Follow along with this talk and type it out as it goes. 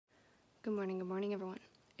Good morning everyone.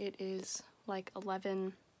 It is like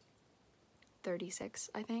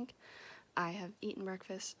 11:36, I think. I have eaten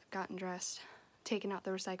breakfast, gotten dressed, taken out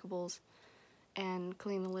the recyclables, and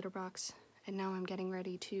cleaned the litter box, and now I'm getting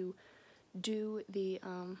ready to do the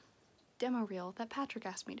demo reel that Patrick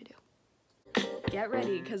asked me to do. Get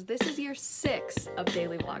ready, because this is year 6 of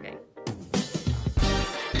daily vlogging.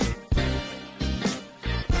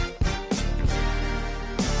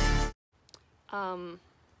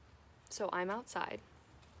 So I'm outside.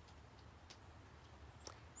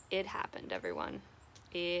 It happened, everyone.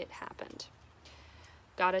 It happened.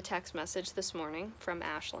 Got a text message this morning from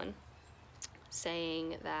Ashlyn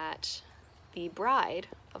saying that the bride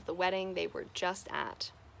of the wedding they were just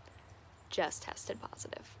tested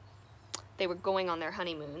positive. They were going on their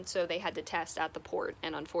honeymoon, so they had to test at the port,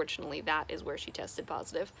 and unfortunately that is where she tested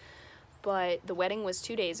positive. But the wedding was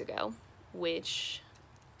 2 days ago, which,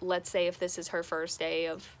 let's say if this is her first day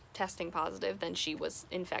of testing positive, then she was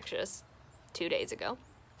infectious 2 days ago.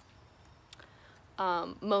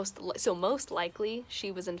 Most likely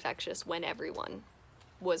she was infectious when everyone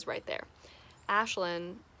was right there.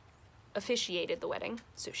 Ashlyn officiated the wedding,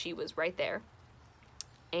 so she was right there,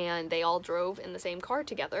 and they all drove in the same car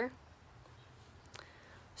together.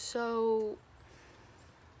 So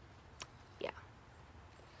yeah,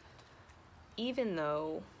 even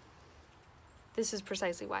though this is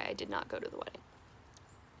precisely why I did not go to the wedding,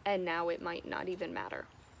 and now it might not even matter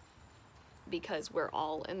because we're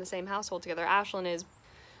all in the same household together. Ashlyn is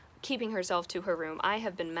keeping herself to her room. I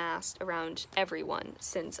have been masked around everyone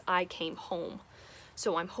since I came home,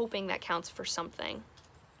 so I'm hoping that counts for something.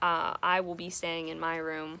 I will be staying in my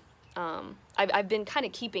room. I've been kind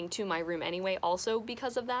of keeping to my room anyway, also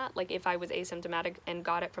because of that. Like, if I was asymptomatic and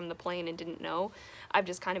got it from the plane and didn't know, I've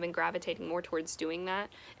just kind of been gravitating more towards doing that,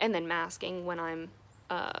 and then masking when I'm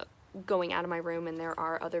going out of my room and there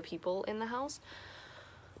are other people in the house.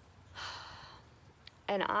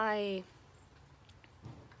 And I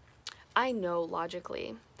know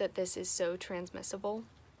logically that this is so transmissible.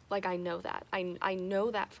 Like, I know that. I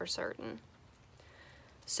know that for certain.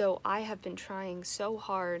 So I have been trying so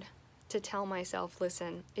hard to tell myself,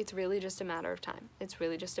 listen, it's really just a matter of time. It's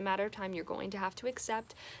really just a matter of time. You're going to have to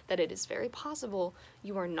accept that it is very possible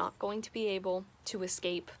you are not going to be able to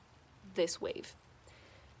escape this wave.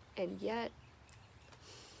 And yet,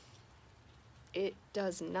 it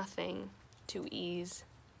does nothing to ease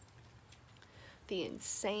the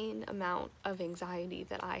insane amount of anxiety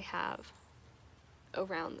that I have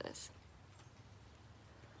around this.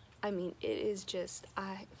 I mean, it is just,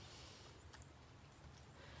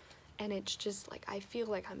 and it's just like, I feel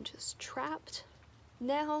like I'm just trapped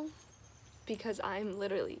now because I'm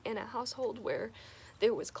literally in a household where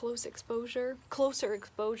there was closer exposure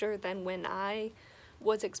than when I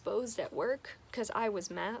was exposed at work, because I was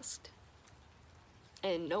masked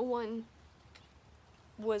and no one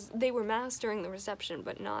was. They were masked during the reception,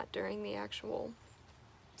 but not during the actual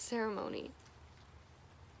ceremony.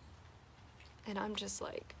 And I'm just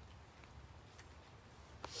like,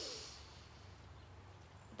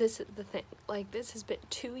 this is the thing, like, this has been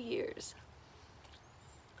 2 years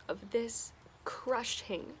of this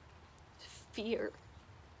crushing fear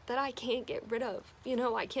that I can't get rid of. You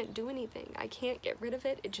know, I can't do anything. I can't get rid of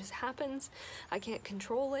it. It just happens. I can't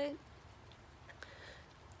control it.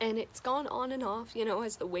 And it's gone on and off, you know,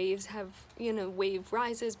 as the waves have, you know, wave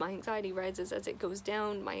rises, my anxiety rises. As it goes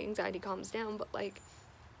down, my anxiety calms down. But like,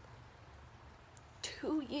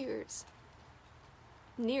 2 years,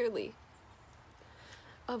 nearly,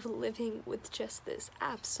 of living with just this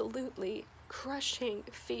absolutely crushing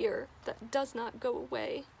fear that does not go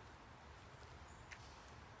away.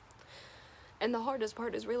 And the hardest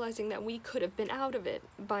part is realizing that we could have been out of it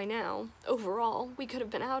by now. Overall, we could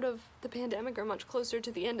have been out of the pandemic, or much closer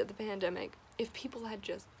to the end of the pandemic, if people had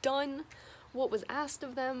just done what was asked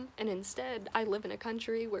of them. And instead, I live in a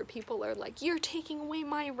country where people are like, you're taking away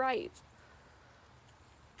my rights.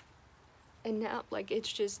 And now, like,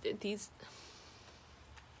 it's just, these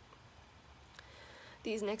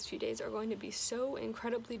next few days are going to be so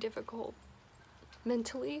incredibly difficult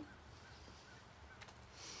mentally.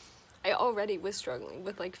 I already was struggling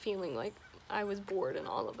with, like, feeling like I was bored and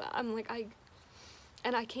all of that. I'm like, I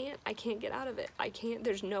can't get out of it.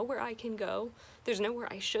 There's nowhere I can go. There's nowhere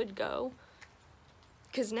I should go.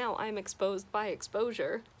 Because now I'm exposed by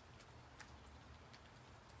exposure.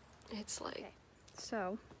 It's like... Okay.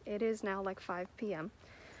 So, it is now like 5 p.m.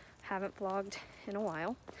 Haven't vlogged in a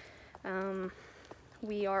while.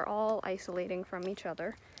 We are all isolating from each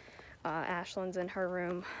other. Ashlyn's in her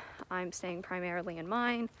room. I'm staying primarily in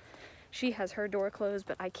mine. She has her door closed,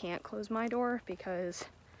 but I can't close my door because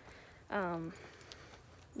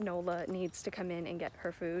Nola needs to come in and get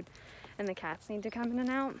her food, and the cats need to come in and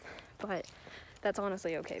out, but that's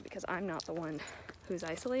honestly okay because I'm not the one who's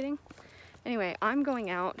isolating. Anyway, I'm going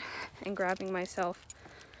out and grabbing myself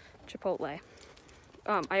Chipotle.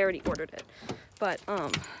 I already ordered it, but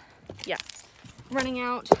yeah, running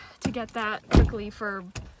out to get that quickly for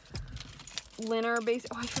Linner.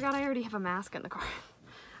 Oh, I forgot I already have a mask in the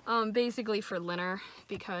car. Basically for Linner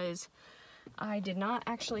because I did not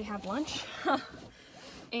actually have lunch.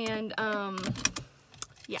 And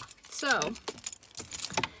yeah, so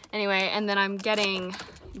anyway, and then I'm getting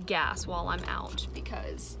gas while I'm out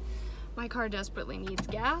because my car desperately needs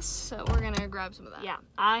gas, so we're gonna grab some of that. Yeah,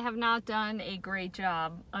 I have not done a great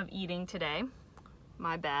job of eating today.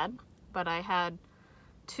 My bad. But I had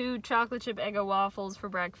 2 chocolate chip Eggo waffles for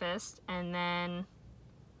breakfast, and then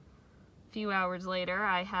a few hours later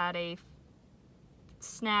I had a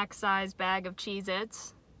snack-sized bag of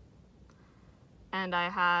Cheez-Its, and I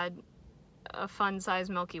had a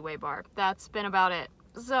fun-sized Milky Way bar. That's been about it.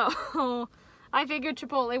 So I figured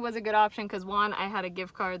Chipotle was a good option because 1, I had a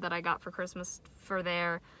gift card that I got for Christmas for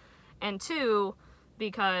there, and 2,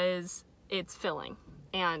 because it's filling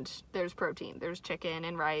and there's protein. There's chicken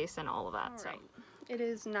and rice and all of that. So it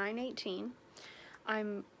is 9:18.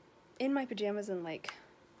 I'm in my pajamas and like,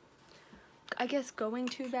 I guess going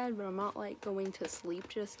to bed, but I'm not like going to sleep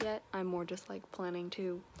just yet. I'm more just like planning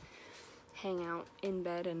to hang out in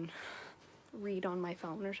bed and read on my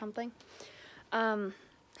phone or something.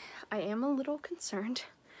 I am a little concerned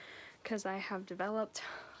because I have developed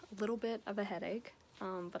a little bit of a headache,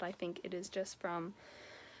 but I think it is just from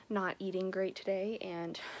not eating great today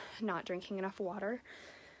and not drinking enough water.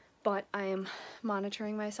 But I am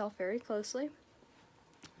monitoring myself very closely,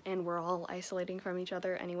 and we're all isolating from each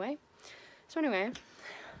other anyway. So anyway,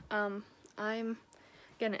 I'm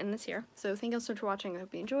gonna end this here. So thank you so much for watching. I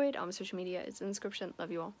hope you enjoyed. All my social media is in the description.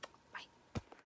 Love you all.